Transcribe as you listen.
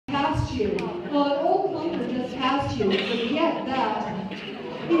passed you. Well, an old clunker just passed you. Forget that.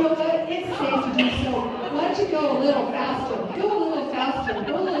 You know what? It's safe to do so. Why don't you go a little faster? Go a little faster.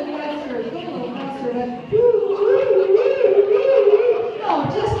 Go a little faster. Go a little faster. Oh,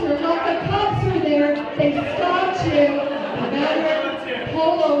 just heard like the cops are there. They stopped you. You better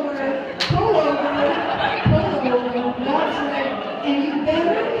pull over. Pull over. Pull over. That's right. And you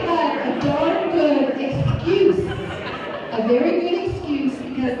better have a darn good excuse. A very good excuse,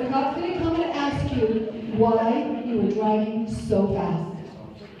 because the cop's going to come and ask you why you were driving so fast.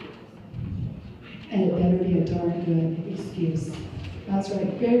 And it better be a darn good excuse. That's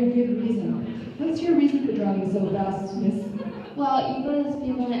right, very good reason. What's your reason for driving so fast, Miss? Well, you go to the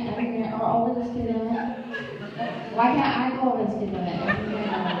speed limit everywhere, or over the speed limit. Why can't I go over the speed limit everywhere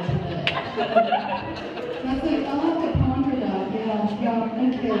and over the speed limit? That's it, I'll have to ponder that. Yeah,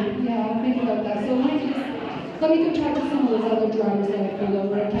 okay, yeah, I'll think about that. So let me go talk to some of those other drivers that I pulled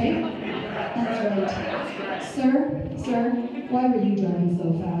over, okay? That's right. Sir, why were you driving so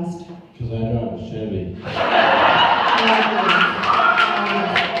fast? Because I drive a Chevy. I'll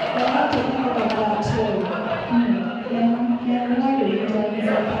have to think about that too. And why were you driving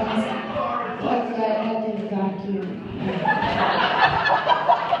so fast? Because I had to vacuum.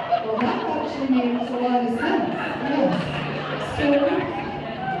 Well, that actually makes a lot of sense. Yes.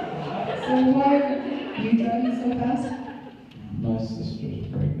 So why are you driving so fast? My sister's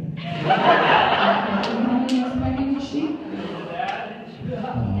pregnant. How many months pregnant is she?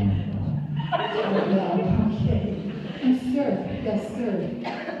 Okay. And sir, yes sir,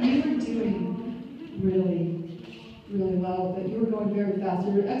 you were doing really well, but you were going very fast.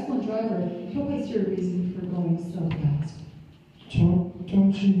 You're an excellent driver. What was your reason for going so fast?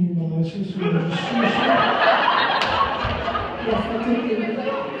 Don't you need my license or registration? Yes, I took you.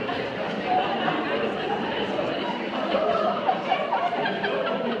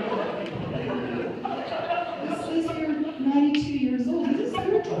 This says you're 92 years old. Is this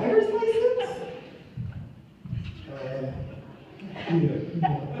your driver's license? Yeah.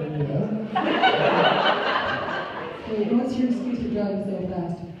 Wait, what's your excuse for driving so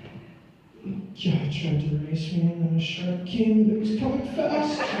fast? Yeah, I tried to race me and then a shark came, but it was coming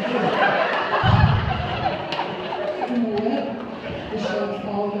fast. You know what? The shark's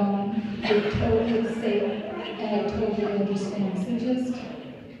all gone. You're totally safe, and I totally understand. So just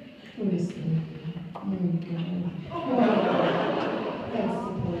go to sleep. There you go. Oh, that's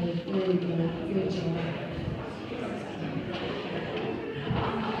supportive. There you go. Good job.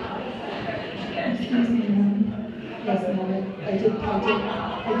 Excuse me, ma'am. Yes, ma'am.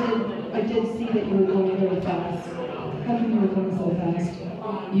 I did see that you were going very fast. How come you were going so fast?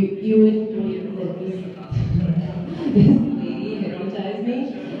 You wouldn't believe that this lady hypnotized me,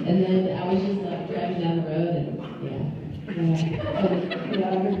 and then I was just like driving down the road, and Yeah, I heard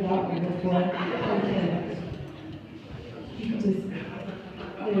that one before. Okay. Just,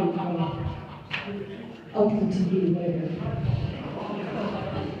 there you go. I'll come to you later.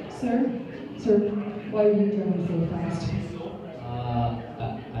 Sir, why are you driving so fast?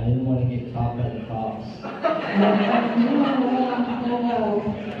 I didn't want to get caught by the cops.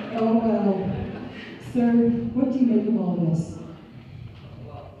 Oh well. Sir, what do you make of all this?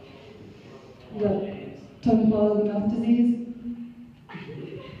 What, tongue follow the mouth disease?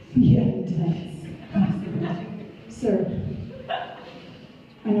 Yeah, it does. Sir,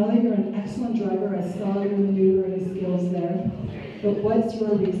 I know that you're an excellent driver. I saw your maneuvering skills there. But what's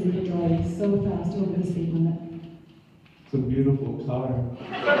your reason for driving so fast over the speed limit? It's a beautiful car.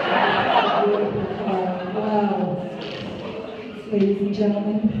 Beautiful car. Wow. Ladies and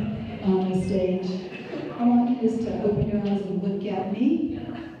gentlemen, on the stage, I want you just to open your eyes and look at me.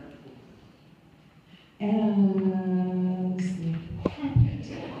 And sleep.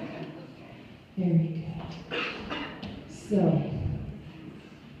 Very good. So,